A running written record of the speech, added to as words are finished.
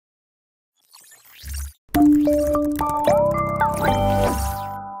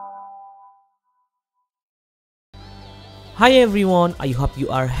Hi everyone, I hope you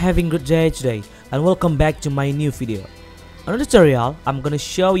are having a good day today and welcome back to my new video. On the tutorial, I'm gonna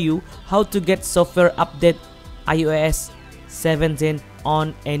show you how to get software update iOS 17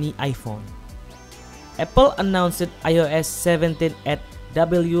 on any iPhone. Apple announced iOS 17 at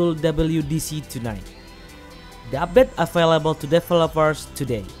WWDC tonight. The update available to developers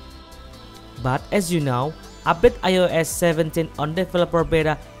today. But as you know, update iOS 17 on developer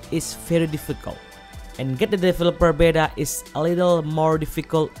beta is very difficult. And get the developer beta is a little more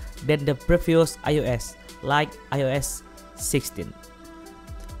difficult than the previous iOS, like iOS 16.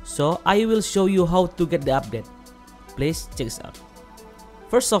 So I will show you how to get the update. Please check this out.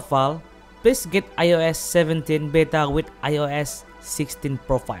 First of all, please get iOS 17 beta with iOS 16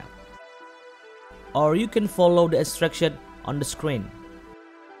 profile. Or you can follow the instruction on the screen.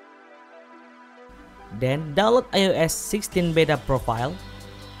 Then download iOS 16 beta profile.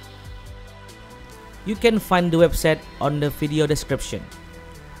 You can find the website on the video description.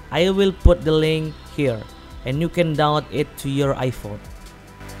 I will put the link here and you can download it to your iPhone.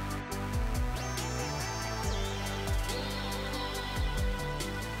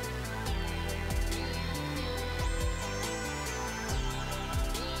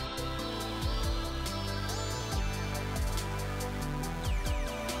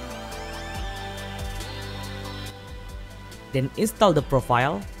 Then install the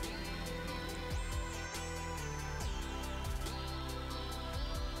profile.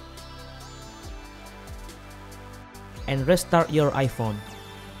 And restart your iPhone.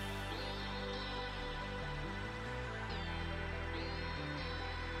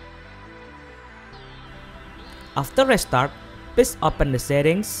 After restart, please open the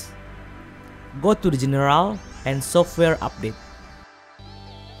settings, go to the general and software update.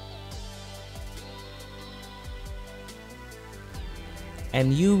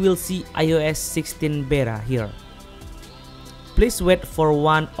 And you will see iOS 16 beta here. Please wait for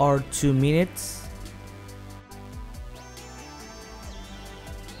 1 or 2 minutes.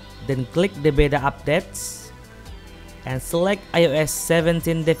 Then click the beta updates and select iOS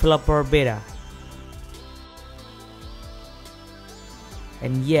 17 developer beta.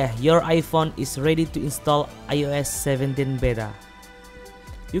 And yeah, your iPhone is ready to install iOS 17 beta.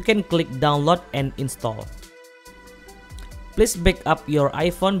 You can click download and install. Please back up your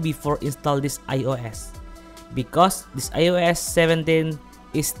iPhone before install this iOS, because this iOS 17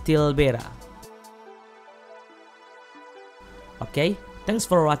 is still beta. Okay, thanks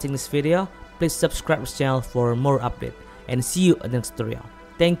for watching this video. Please subscribe this channel for more update and see you in the next tutorial.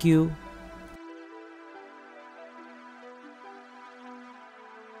 Thank you.